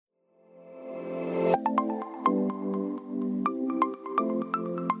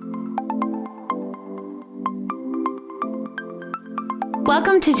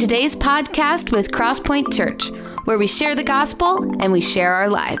Welcome to today's podcast with Crosspoint Church, where we share the gospel and we share our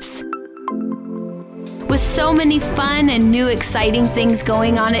lives. With so many fun and new exciting things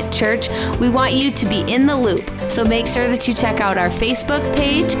going on at church, we want you to be in the loop. So make sure that you check out our Facebook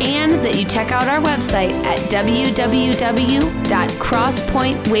page and that you check out our website at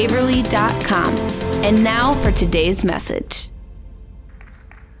www.crosspointwaverly.com. And now for today's message.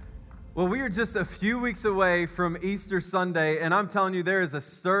 Well, we are just a few weeks away from Easter Sunday, and I'm telling you, there is a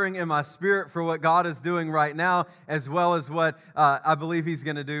stirring in my spirit for what God is doing right now, as well as what I believe He's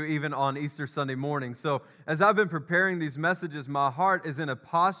going to do even on Easter Sunday morning. So as I've been preparing these messages, my heart is in a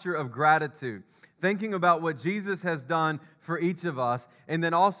posture of gratitude, thinking about what Jesus has done for each of us. And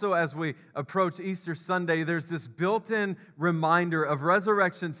then also as we approach Easter Sunday, there's this built-in reminder of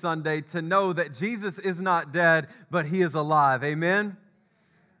Resurrection Sunday to know that Jesus is not dead, but He is alive. Amen?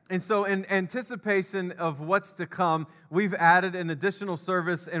 And so in anticipation of what's to come, we've added an additional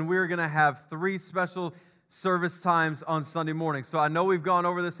service, and we're going to have 3 special service times on Sunday morning. So I know we've gone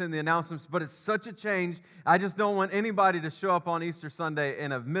over this in the announcements, but it's such a change. I just don't want anybody to show up on Easter Sunday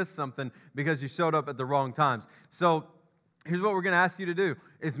and have missed something because you showed up at the wrong times. So here's what we're going to ask you to do,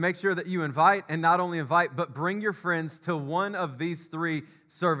 is make sure that you invite, and not only invite, but bring your friends to one of these 3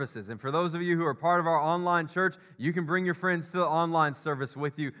 services. And for those of you who are part of our online church, you can bring your friends to the online service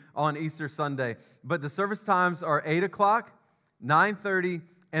with you on Easter Sunday. But the service times are 8 o'clock, 9:30,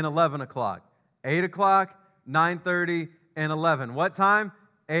 and 11 o'clock. 8 o'clock, 9:30, and 11. What time?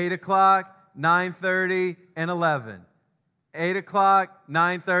 8 o'clock, 9:30, and 11. 8 o'clock,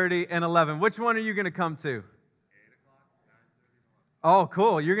 9:30, and 11. Which one are you going to come to? Oh,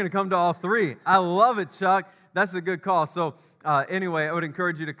 cool. You're going to come to all 3. I love it, Chuck. That's a good call. So anyway, I would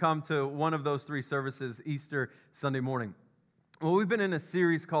encourage you to come to one of those 3 services Easter Sunday morning. Well, we've been in a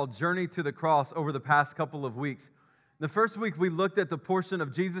series called Journey to the Cross over the past couple of weeks. The first week, we looked at the portion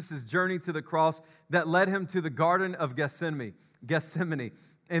of Jesus' journey to the cross that led him to the Garden of Gethsemane.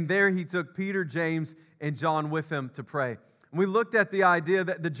 And there he took Peter, James, and John with him to pray. We looked at the idea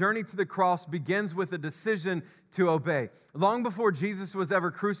that the journey to the cross begins with a decision to obey. Long before Jesus was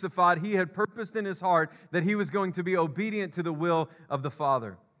ever crucified, he had purposed in his heart that he was going to be obedient to the will of the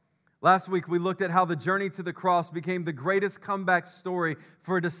Father. Last week, we looked at how the journey to the cross became the greatest comeback story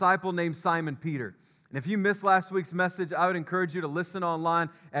for a disciple named Simon Peter. And if you missed last week's message, I would encourage you to listen online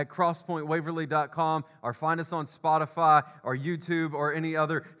at crosspointwaverly.com or find us on Spotify or YouTube or any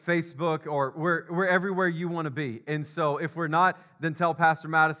other Facebook, or we're everywhere you want to be. And so if we're not, then tell Pastor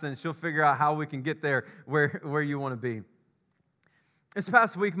Madison. She'll figure out how we can get there where you want to be. This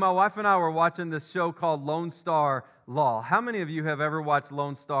past week, my wife and I were watching this show called Lone Star Law. How many of you have ever watched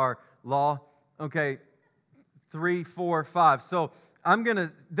Lone Star Law? Okay, 3, 4, 5. So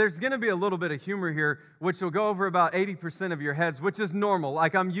there's going to be a little bit of humor here, which will go over about 80% of your heads, which is normal.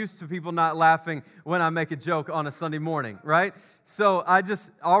 Like, I'm used to people not laughing when I make a joke on a Sunday morning, right? So I just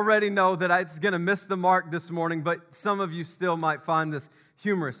already know that it's going to miss the mark this morning, but some of you still might find this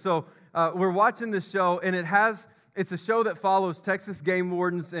humorous. So we're watching this show, and it's a show that follows Texas game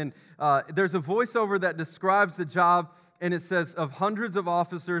wardens, and there's a voiceover that describes the job, and it says, of hundreds of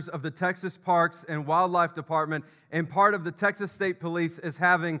officers of the Texas Parks and Wildlife Department, and part of the Texas State Police is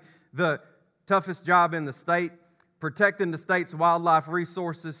having the toughest job in the state, protecting the state's wildlife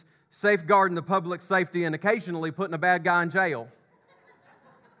resources, safeguarding the public safety, and occasionally putting a bad guy in jail.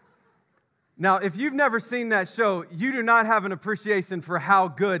 Now, if you've never seen that show, you do not have an appreciation for how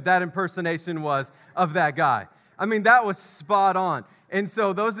good that impersonation was of that guy. I mean, that was spot on. And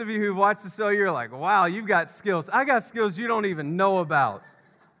so those of you who've watched the show, you're like, wow, you've got skills. I got skills you don't even know about.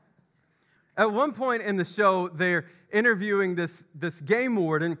 At one point in the show, they're interviewing this game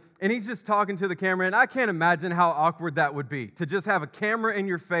warden, and he's just talking to the camera, and I can't imagine how awkward that would be, to just have a camera in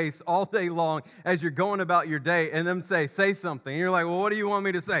your face all day long as you're going about your day, and them say something. And you're like, well, what do you want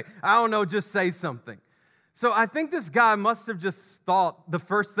me to say? I don't know, just say something. So I think this guy must have just thought the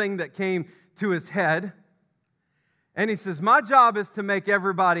first thing that came to his head, and he says, my job is to make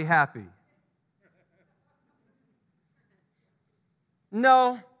everybody happy.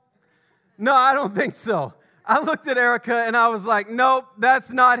 No, I don't think so. I looked at Erica and I was like, nope,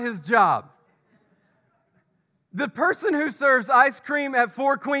 that's not his job. The person who serves ice cream at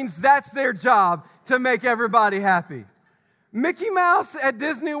Four Queens, that's their job, to make everybody happy. Mickey Mouse at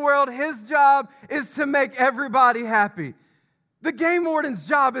Disney World, his job is to make everybody happy. The game warden's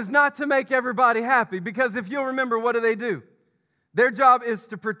job is not to make everybody happy, because if you'll remember, what do? Their job is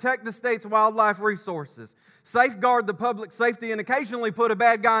to protect the state's wildlife resources, safeguard the public safety, and occasionally put a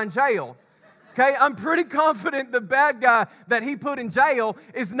bad guy in jail. Okay, I'm pretty confident the bad guy that he put in jail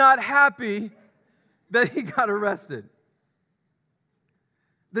is not happy that he got arrested.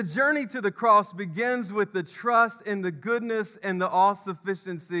 The journey to the cross begins with the trust in the goodness and the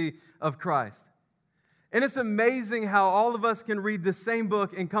all-sufficiency of Christ. And it's amazing how all of us can read the same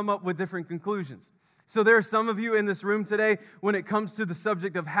book and come up with different conclusions. So there are some of you in this room today, when it comes to the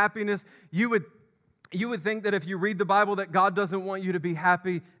subject of happiness, you would think that if you read the Bible that God doesn't want you to be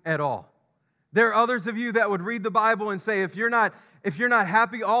happy at all. There are others of you that would read the Bible and say, if you're not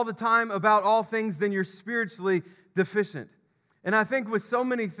happy all the time about all things, then you're spiritually deficient. And I think with so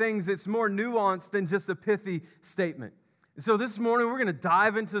many things, it's more nuanced than just a pithy statement. So this morning, we're going to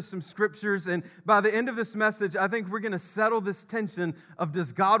dive into some scriptures, and by the end of this message, I think we're going to settle this tension of,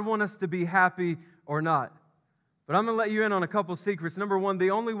 does God want us to be happy or not? But I'm going to let you in on a couple secrets. Number one,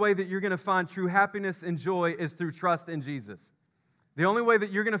 the only way that you're going to find true happiness and joy is through trust in Jesus. The only way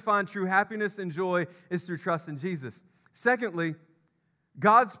that you're going to find true happiness and joy is through trust in Jesus. Secondly,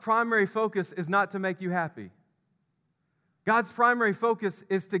 God's primary focus is not to make you happy. God's primary focus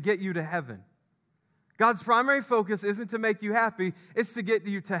is to get you to heaven. God's primary focus isn't to make you happy, it's to get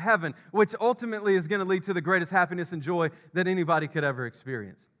you to heaven, which ultimately is going to lead to the greatest happiness and joy that anybody could ever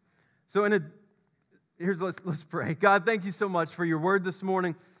experience. So let's pray. God, thank you so much for your word this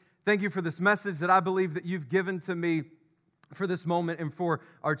morning. Thank you for this message that I believe that you've given to me for this moment and for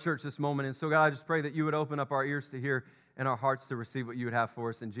our church this moment. And so, God, I just pray that you would open up our ears to hear and our hearts to receive what you would have for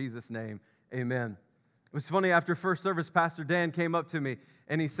us. In Jesus' name, amen. It was funny, after first service, Pastor Dan came up to me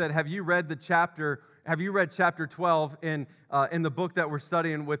and he said, have you read chapter 12 in the book that we're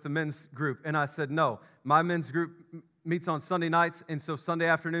studying with the men's group? And I said, no. My men's group meets on Sunday nights, and so Sunday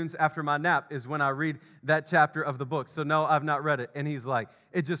afternoons after my nap is when I read that chapter of the book. So no, I've not read it. And he's like,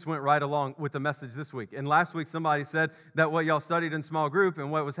 it just went right along with the message this week. And last week somebody said that what y'all studied in small group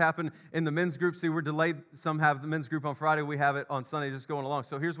and what was happening in the men's group, see, we're delayed. Some have the men's group on Friday. We have it on Sunday, just going along.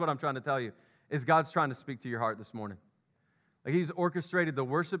 So here's what I'm trying to tell you, is God's trying to speak to your heart this morning. Like, he's orchestrated the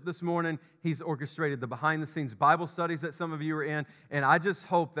worship this morning. He's orchestrated the behind-the-scenes Bible studies that some of you are in. And I just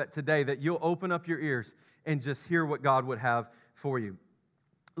hope that today that you'll open up your ears and just hear what God would have for you.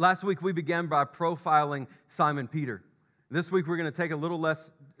 Last week, we began by profiling Simon Peter. This week, we're going to take a little less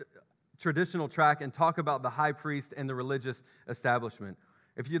traditional track and talk about the high priest and the religious establishment.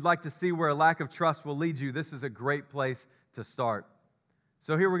 If you'd like to see where a lack of trust will lead you, this is a great place to start.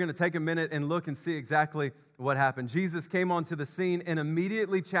 So here we're going to take a minute and look and see exactly what happened. Jesus came onto the scene and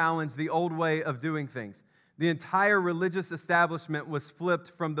immediately challenged the old way of doing things. The entire religious establishment was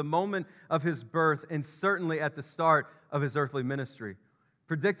flipped from the moment of his birth and certainly at the start of his earthly ministry.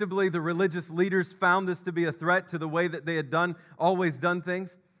 Predictably, the religious leaders found this to be a threat to the way that they had always done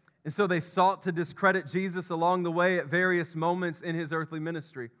things. And so they sought to discredit Jesus along the way at various moments in his earthly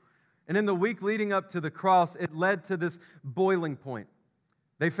ministry. And in the week leading up to the cross, it led to this boiling point.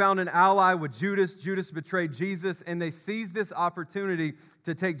 They found an ally with Judas. Judas betrayed Jesus, and they seized this opportunity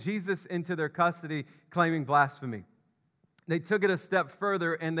to take Jesus into their custody, claiming blasphemy. They took it a step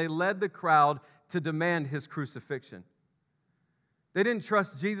further, and they led the crowd to demand his crucifixion. They didn't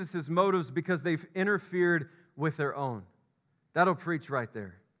trust Jesus' motives because they've interfered with their own. That'll preach right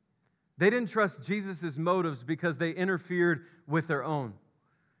there. They didn't trust Jesus' motives because they interfered with their own.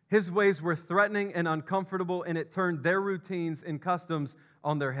 His ways were threatening and uncomfortable, and it turned their routines and customs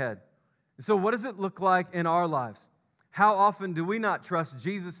on their head. So what does it look like in our lives? How often do we not trust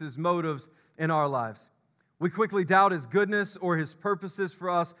Jesus' motives in our lives? We quickly doubt his goodness or his purposes for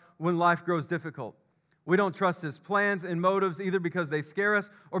us when life grows difficult. We don't trust his plans and motives either because they scare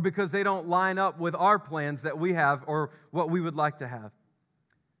us or because they don't line up with our plans that we have or what we would like to have.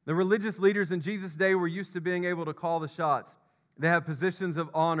 The religious leaders in Jesus' day were used to being able to call the shots. They have positions of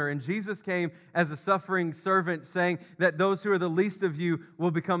honor. And Jesus came as a suffering servant saying that those who are the least of you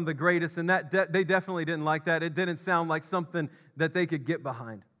will become the greatest. And they definitely didn't like that. It didn't sound like something that they could get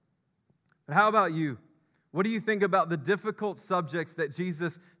behind. But how about you? What do you think about the difficult subjects that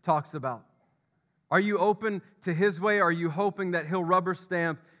Jesus talks about? Are you open to his way? Are you hoping that he'll rubber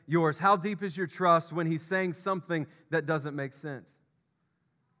stamp yours? How deep is your trust when he's saying something that doesn't make sense?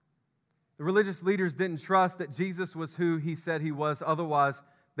 The religious leaders didn't trust that Jesus was who he said he was. Otherwise,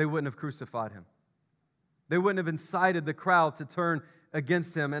 they wouldn't have crucified him. They wouldn't have incited the crowd to turn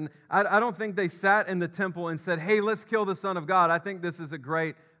against him. And I don't think they sat in the temple and said, hey, let's kill the Son of God. I think this is a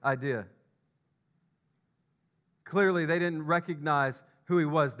great idea. Clearly, they didn't recognize who he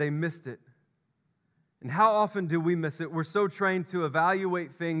was. They missed it. And how often do we miss it? We're so trained to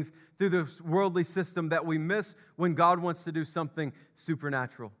evaluate things through this worldly system that we miss when God wants to do something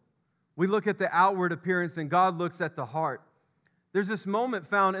supernatural. We look at the outward appearance and God looks at the heart. There's this moment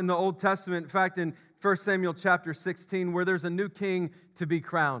found in the Old Testament, in fact, in 1 Samuel chapter 16, where there's a new king to be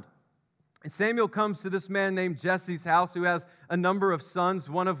crowned. And Samuel comes to this man named Jesse's house who has a number of sons,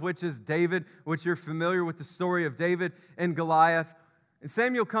 one of which is David, which you're familiar with the story of David and Goliath. And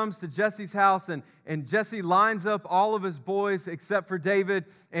Samuel comes to Jesse's house, and Jesse lines up all of his boys except for David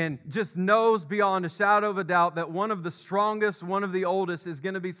and just knows beyond a shadow of a doubt that one of the strongest, one of the oldest is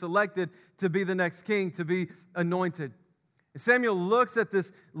going to be selected to be the next king, to be anointed. And Samuel looks at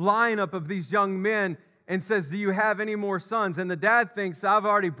this lineup of these young men and says, do you have any more sons? And the dad thinks, I've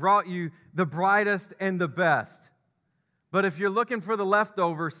already brought you the brightest and the best. But if you're looking for the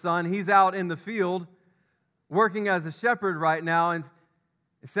leftover son, he's out in the field working as a shepherd right now. And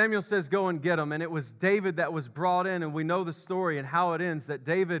Samuel says, go and get him. And it was David that was brought in, and we know the story and how it ends, that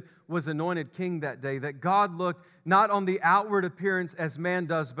David was anointed king that day, that God looked not on the outward appearance as man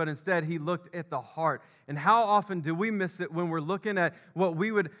does, but instead he looked at the heart. And how often do we miss it when we're looking at what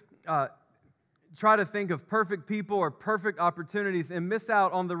we would try to think of perfect people or perfect opportunities and miss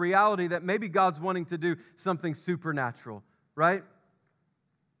out on the reality that maybe God's wanting to do something supernatural, right?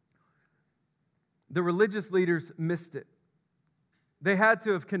 The religious leaders missed it. They had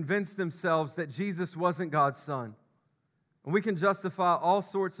to have convinced themselves that Jesus wasn't God's son. And we can justify all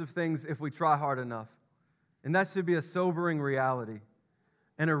sorts of things if we try hard enough. And that should be a sobering reality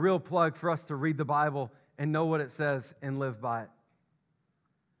and a real plug for us to read the Bible and know what it says and live by it,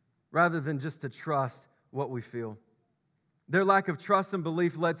 rather than just to trust what we feel. Their lack of trust and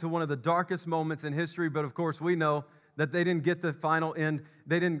belief led to one of the darkest moments in history, but of course we know that they didn't get the final end.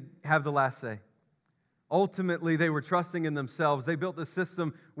 They didn't have the last say. Ultimately, they were trusting in themselves. They built a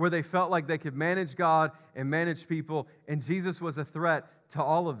system where they felt like they could manage God and manage people, and Jesus was a threat to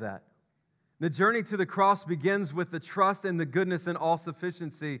all of that. The journey to the cross begins with the trust and the goodness and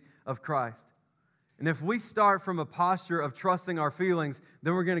all-sufficiency of Christ. And if we start from a posture of trusting our feelings,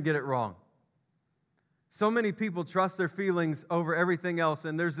 then we're going to get it wrong. So many people trust their feelings over everything else,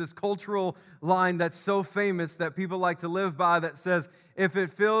 and there's this cultural line that's so famous that people like to live by that says, if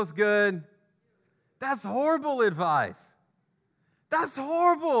it feels good, that's horrible advice. That's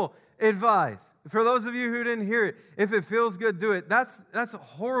horrible advice. For those of you who didn't hear it, if it feels good, do it. That's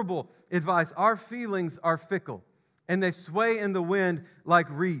horrible advice. Our feelings are fickle, and they sway in the wind like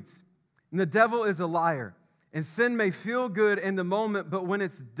reeds. And the devil is a liar. And sin may feel good in the moment, but when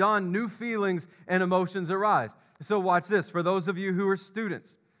it's done, new feelings and emotions arise. So watch this. For those of you who are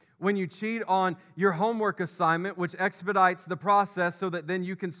students, when you cheat on your homework assignment, which expedites the process so that then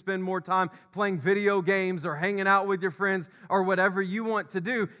you can spend more time playing video games or hanging out with your friends or whatever you want to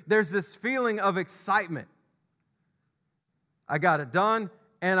do, there's this feeling of excitement. I got it done,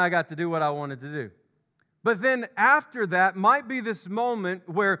 and I got to do what I wanted to do. But then after that might be this moment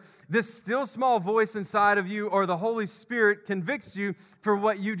where this still small voice inside of you or the Holy Spirit convicts you for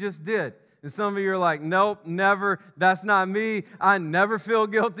what you just did. And some of you are like, nope, never. That's not me. I never feel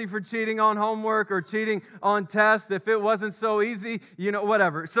guilty for cheating on homework or cheating on tests. If it wasn't so easy,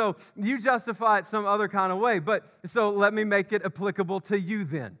 whatever. So you justify it some other kind of way. But so let me make it applicable to you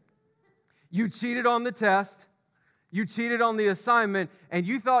then. You cheated on the test. You cheated on the assignment, and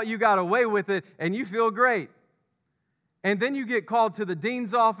you thought you got away with it, and you feel great. And then you get called to the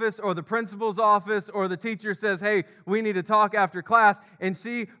dean's office or the principal's office, or the teacher says, hey, we need to talk after class. And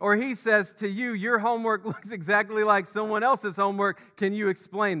she or he says to you, your homework looks exactly like someone else's homework. Can you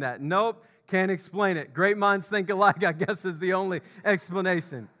explain that? Nope, can't explain it. Great minds think alike, I guess, is the only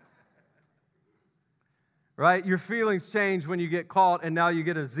explanation. Right? Your feelings change when you get caught, and now you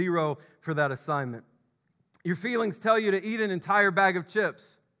get a 0 for that assignment. Your feelings tell you to eat an entire bag of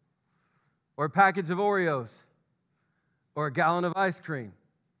chips, or a package of Oreos, or a gallon of ice cream.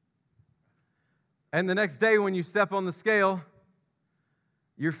 And the next day when you step on the scale,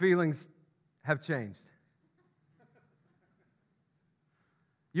 your feelings have changed.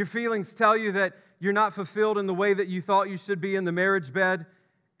 Your feelings tell you that you're not fulfilled in the way that you thought you should be in the marriage bed,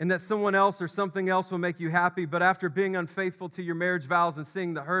 and that someone else or something else will make you happy. But after being unfaithful to your marriage vows and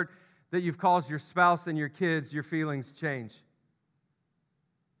seeing the hurt that you've caused your spouse and your kids, your feelings change.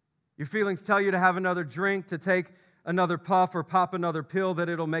 Your feelings tell you to have another drink, to take another puff or pop another pill, that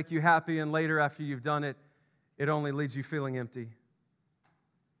it'll make you happy, and later after you've done it, it only leaves you feeling empty.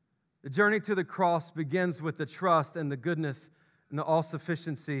 The journey to the cross begins with the trust and the goodness and the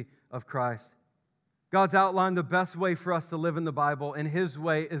all-sufficiency of Christ. God's outlined the best way for us to live in the Bible, and His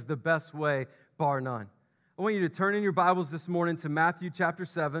way is the best way, bar none. I want you to turn in your Bibles this morning to Matthew chapter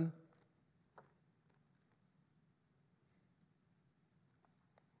 7.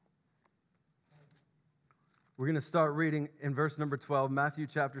 We're going to start reading in verse number 12, Matthew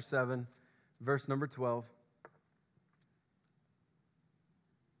chapter 7, verse number 12.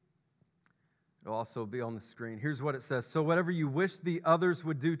 It'll also be on the screen. Here's what it says. So whatever you wish the others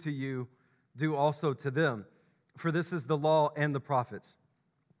would do to you, do also to them, for this is the law and the prophets.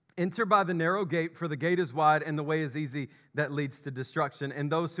 Enter by the narrow gate, for the gate is wide and the way is easy that leads to destruction,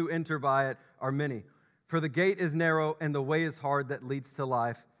 and those who enter by it are many. For the gate is narrow and the way is hard that leads to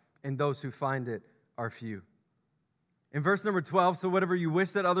life, and those who find it are few. In verse number 12, so whatever you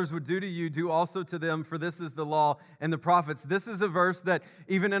wish that others would do to you, do also to them, for this is the law and the prophets. This is a verse that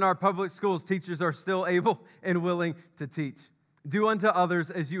even in our public schools, teachers are still able and willing to teach. Do unto others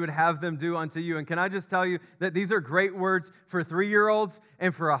as you would have them do unto you. And can I just tell you that these are great words for 3-year-olds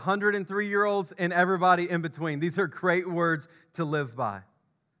and for 103-year-olds and everybody in between. These are great words to live by.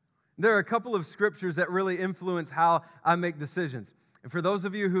 There are a couple of scriptures that really influence how I make decisions. And for those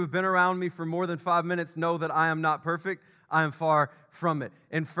of you who have been around me for more than 5 minutes, know that I am not perfect. I am far from it.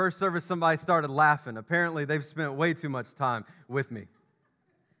 In first service, somebody started laughing. Apparently, they've spent way too much time with me.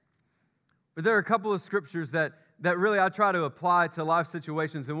 But there are a couple of scriptures that really I try to apply to life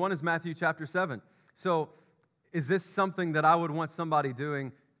situations, and one is Matthew chapter 7. So is this something that I would want somebody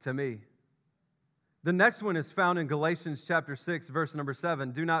doing to me? The next one is found in Galatians chapter 6, verse number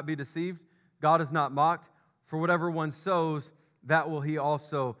 7. Do not be deceived. God is not mocked. For whatever one sows, that will he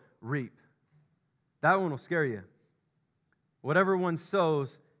also reap. That one will scare you. Whatever one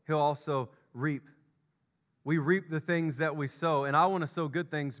sows, he'll also reap. We reap the things that we sow, and I want to sow good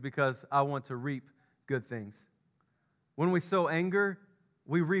things because I want to reap good things. When we sow anger,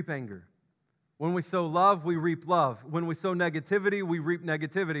 we reap anger. When we sow love, we reap love. When we sow negativity, we reap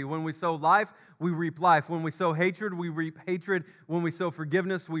negativity. When we sow life, we reap life. When we sow hatred, we reap hatred. When we sow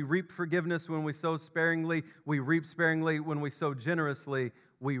forgiveness, we reap forgiveness. When we sow sparingly, we reap sparingly. When we sow generously,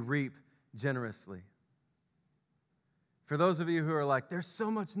 we reap generously. For those of you who are like, there's so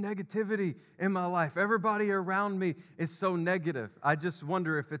much negativity in my life. Everybody around me is so negative. I just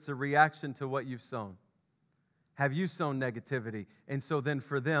wonder if it's a reaction to what you've sown. Have you sown negativity? And so then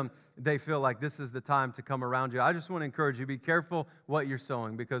for them, they feel like this is the time to come around you. I just want to encourage you, be careful what you're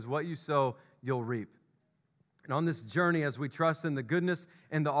sowing, because what you sow, you'll reap. And on this journey, as we trust in the goodness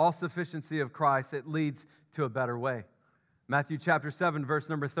and the all-sufficiency of Christ, it leads to a better way. Matthew chapter 7, verse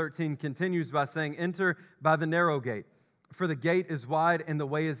number 13 continues by saying, enter by the narrow gate, for the gate is wide and the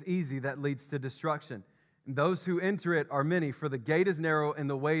way is easy that leads to destruction. And those who enter it are many, for the gate is narrow and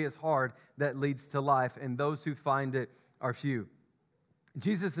the way is hard that leads to life, and those who find it are few.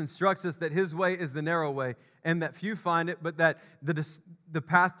 Jesus instructs us that his way is the narrow way and that few find it, but that the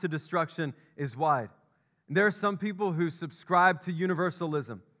path to destruction is wide. And there are some people who subscribe to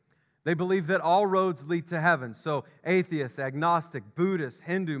universalism. They believe that all roads lead to heaven. So atheist, agnostic, Buddhist,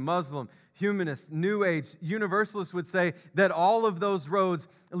 Hindu, Muslim, humanist, New Age, universalists would say that all of those roads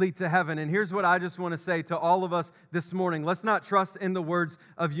lead to heaven. And here's what I just want to say to all of us this morning. Let's not trust in the words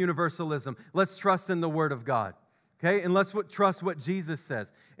of universalism. Let's trust in the Word of God. Okay, and let's trust what Jesus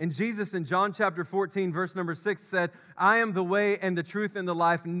says. And Jesus in John chapter 14, verse number 6 said, I am the way and the truth and the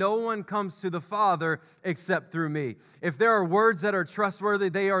life. No one comes to the Father except through me. If there are words that are trustworthy,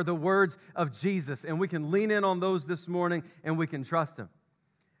 they are the words of Jesus. And we can lean in on those this morning and we can trust Him.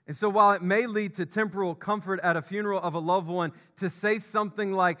 And so while it may lead to temporal comfort at a funeral of a loved one to say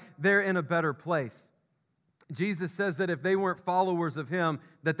something like they're in a better place, Jesus says that if they weren't followers of Him,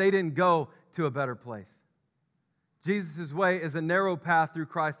 that they didn't go to a better place. Jesus' way is a narrow path through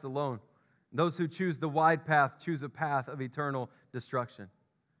Christ alone. Those who choose the wide path choose a path of eternal destruction.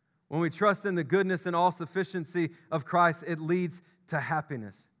 When we trust in the goodness and all-sufficiency of Christ, it leads to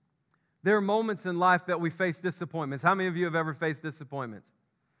happiness. There are moments in life that we face disappointments. How many of you have ever faced disappointments?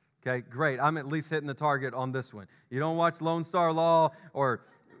 Okay, great. I'm at least hitting the target on this one. You don't watch Lone Star Law or,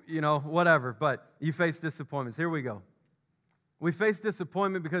 whatever, but you face disappointments. Here we go. We face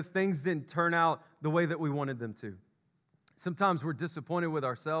disappointment because things didn't turn out the way that we wanted them to. Sometimes we're disappointed with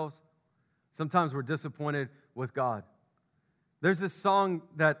ourselves. Sometimes we're disappointed with God. There's this song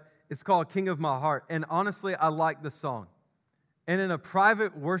that is called King of My Heart, and honestly, I like the song. And in a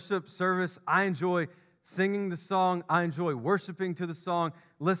private worship service, I enjoy singing the song. I enjoy worshiping to the song,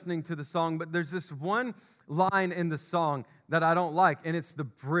 listening to the song. But there's this one line in the song that I don't like, and it's the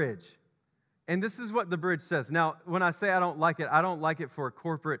bridge. And this is what the bridge says. Now, when I say I don't like it for a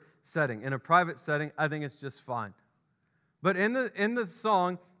corporate setting. In a private setting, I think it's just fine. But in the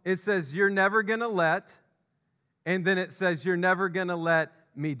song, it says, you're never going to let, and then it says, you're never going to let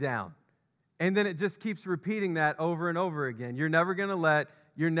me down. And then it just keeps repeating that over and over again. You're never going to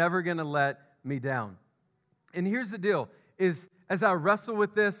let me down. And here's the deal, is as I wrestle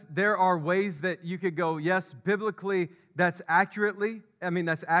with this, there are ways that you could go, yes, biblically, that's accurate,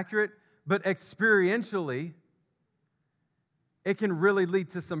 but experientially, it can really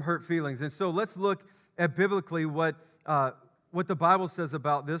lead to some hurt feelings. And so let's look at biblically what what the Bible says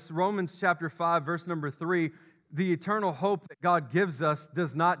about this. Romans chapter 5, verse number 3, the eternal hope that God gives us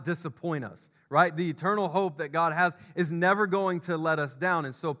does not disappoint us, right? The eternal hope that God has is never going to let us down.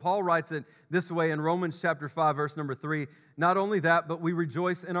 And so Paul writes it this way in Romans chapter 5, verse number 3, not only that, but we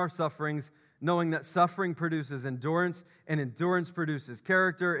rejoice in our sufferings, knowing that suffering produces endurance, and endurance produces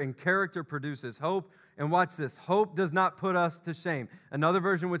character, and character produces hope. And watch this, hope does not put us to shame. Another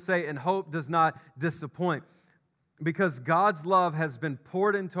version would say, and hope does not disappoint. Because God's love has been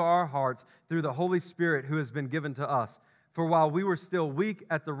poured into our hearts through the Holy Spirit who has been given to us. For while we were still weak,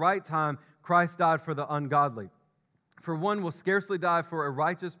 at the right time, Christ died for the ungodly. For one will scarcely die for a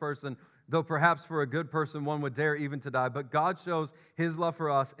righteous person, though perhaps for a good person one would dare even to die. But God shows His love for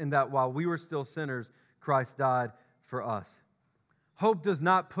us in that while we were still sinners, Christ died for us. Hope does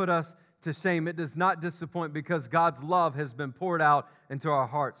not put us to shame. It does not disappoint because God's love has been poured out into our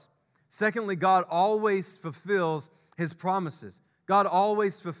hearts. Secondly, God always fulfills His promises. God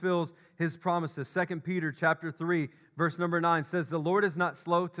always fulfills His promises. 2 Peter chapter 3, verse number 9 says, the Lord is not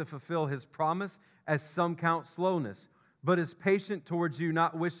slow to fulfill His promise, as some count slowness, but is patient towards you,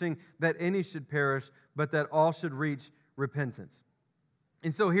 not wishing that any should perish, but that all should reach repentance.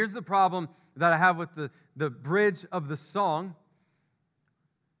 And so here's the problem that I have with the bridge of the song,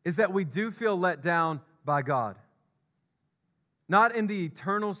 is that we do feel let down by God. Not in the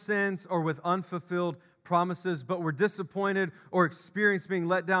eternal sense or with unfulfilled promises, but we're disappointed or experience being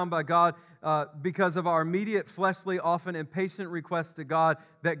let down by God because of our immediate, fleshly, often impatient requests to God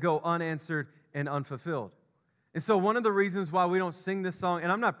that go unanswered and unfulfilled. And so one of the reasons why we don't sing this song, and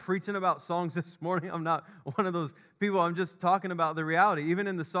I'm not preaching about songs this morning, I'm not one of those people, I'm just talking about the reality. Even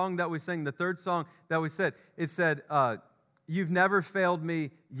in the song that we sang, the third song that we said, it said, you've never failed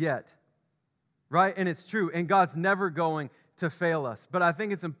me yet, right? And it's true, and God's never going to fail us. But I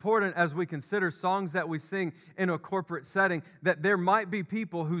think it's important as we consider songs that we sing in a corporate setting that there might be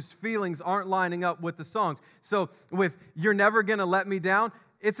people whose feelings aren't lining up with the songs. So with You're Never Gonna Let Me Down,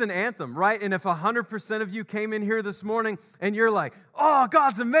 it's an anthem, right? And if 100% of you came in here this morning and you're like, oh,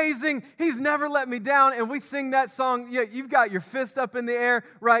 God's amazing, He's never let me down, and we sing that song, you've got your fist up in the air,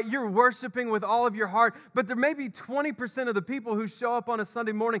 right? You're worshiping with all of your heart, but there may be 20% of the people who show up on a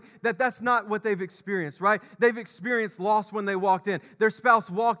Sunday morning that's not what they've experienced, right? They've experienced loss when they walked in. Their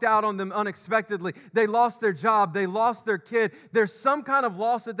spouse walked out on them unexpectedly. They lost their job. They lost their kid. There's some kind of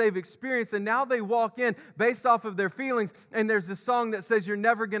loss that they've experienced, and now they walk in based off of their feelings, and there's a song that says, you're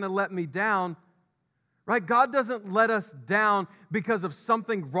never going to let me down. Right? God doesn't let us down because of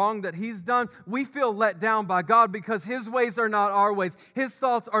something wrong that He's done. We feel let down by God because His ways are not our ways. His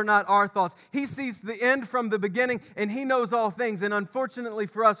thoughts are not our thoughts. He sees the end from the beginning, and He knows all things. And unfortunately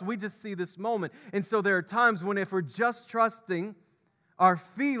for us, we just see this moment. And so there are times when if we're just trusting our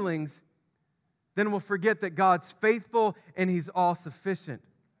feelings, then we'll forget that God's faithful and He's all-sufficient.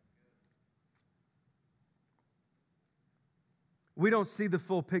 We don't see the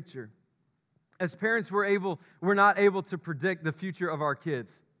full picture. As parents, we're not able to predict the future of our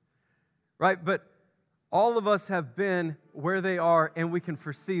kids, right? But all of us have been where they are, and we can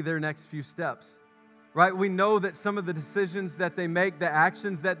foresee their next few steps, right? We know that some of the decisions that they make, the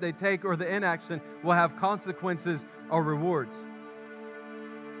actions that they take, or the inaction will have consequences or rewards.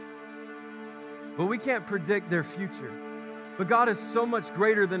 But we can't predict their future. But God is so much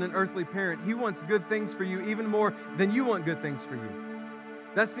greater than an earthly parent. He wants good things for you even more than you want good things for you.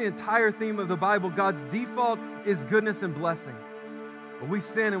 That's the entire theme of the Bible. God's default is goodness and blessing. But we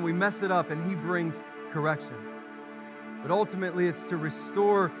sin and we mess it up, and He brings correction. But ultimately, it's to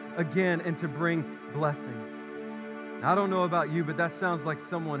restore again and to bring blessing. Now, I don't know about you, but that sounds like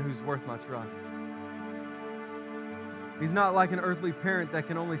someone who's worth my trust. He's not like an earthly parent that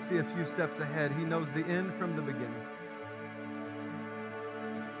can only see a few steps ahead. He knows the end from the beginning.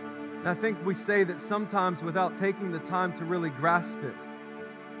 And I think we say that sometimes without taking the time to really grasp it.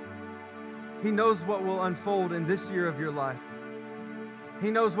 He knows what will unfold in this year of your life. He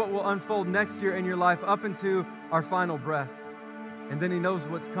knows what will unfold next year in your life up into our final breath. And then He knows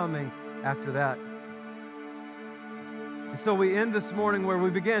what's coming after that. And so we end this morning where we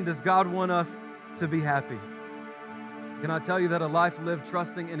begin. Does God want us to be happy? Can I tell you that a life lived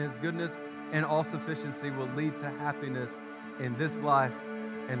trusting in His goodness and all-sufficiency will lead to happiness in this life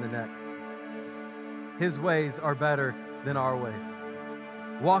and the next. His ways are better than our ways.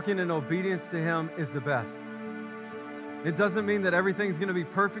 Walking in obedience to Him is the best. It doesn't mean that everything's going to be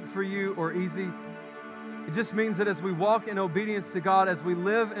perfect for you or easy. It just means that as we walk in obedience to God, as we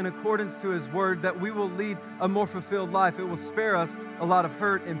live in accordance to His Word, that we will lead a more fulfilled life. It will spare us a lot of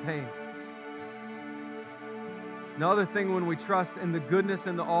hurt and pain. The other thing, when we trust in the goodness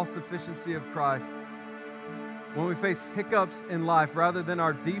and the all-sufficiency of Christ, when we face hiccups in life, rather than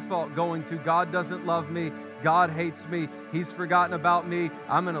our default going to God doesn't love me, God hates me, He's forgotten about me,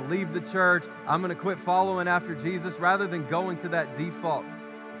 I'm going to leave the church, I'm going to quit following after Jesus, rather than going to that default,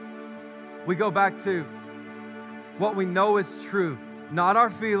 we go back to what we know is true. Not our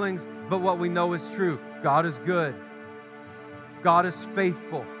feelings, but what we know is true. God is good. God is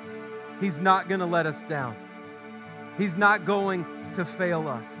faithful. He's not going to let us down. He's not going to fail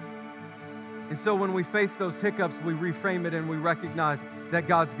us. And so when we face those hiccups, we reframe it and we recognize that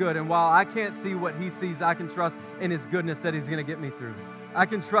God's good. And while I can't see what He sees, I can trust in His goodness that He's going to get me through. I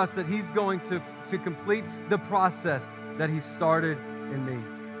can trust that He's going to complete the process that He started in me.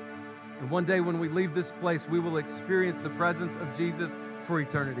 And one day when we leave this place, we will experience the presence of Jesus for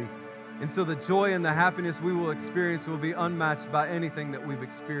eternity. And so the joy and the happiness we will experience will be unmatched by anything that we've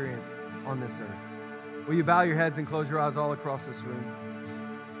experienced on this earth. Will you bow your heads and close your eyes all across this room?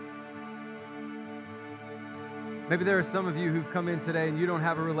 Maybe there are some of you who've come in today and you don't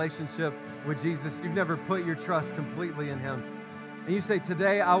have a relationship with Jesus. You've never put your trust completely in Him. And you say,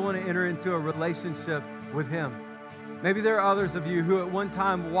 today I want to enter into a relationship with Him. Maybe there are others of you who at one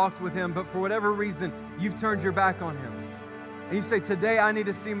time walked with Him, but for whatever reason, you've turned your back on Him. And you say, today I need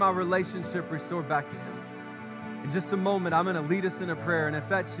to see my relationship restored back to Him. In just a moment, I'm going to lead us in a prayer. And if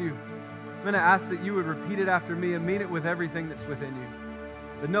that's you, I'm going to ask that you would repeat it after me and mean it with everything that's within you.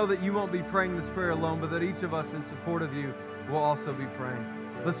 But know that you won't be praying this prayer alone, but that each of us in support of you will also be praying.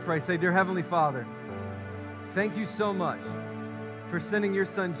 Let's pray. Say, dear Heavenly Father, thank you so much for sending your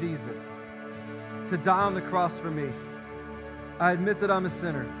Son Jesus to die on the cross for me. I admit that I'm a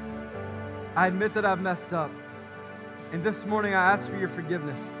sinner. I admit that I've messed up. And this morning I ask for your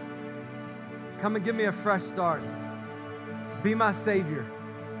forgiveness. Come and give me a fresh start. Be my Savior.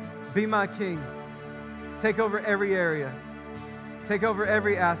 Be my King. Take over every area. Take over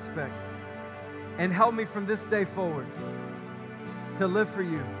every aspect. And help me from this day forward to live for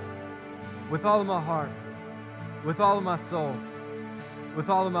you with all of my heart, with all of my soul, with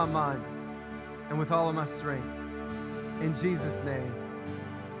all of my mind, and with all of my strength. In Jesus' name,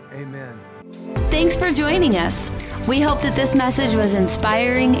 amen. Thanks for joining us. We hope that this message was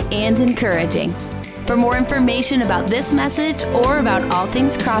inspiring and encouraging. For more information about this message or about all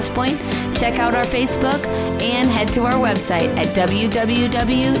things Crosspoint, check out our Facebook and head to our website at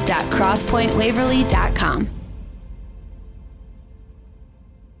www.crosspointwaverly.com.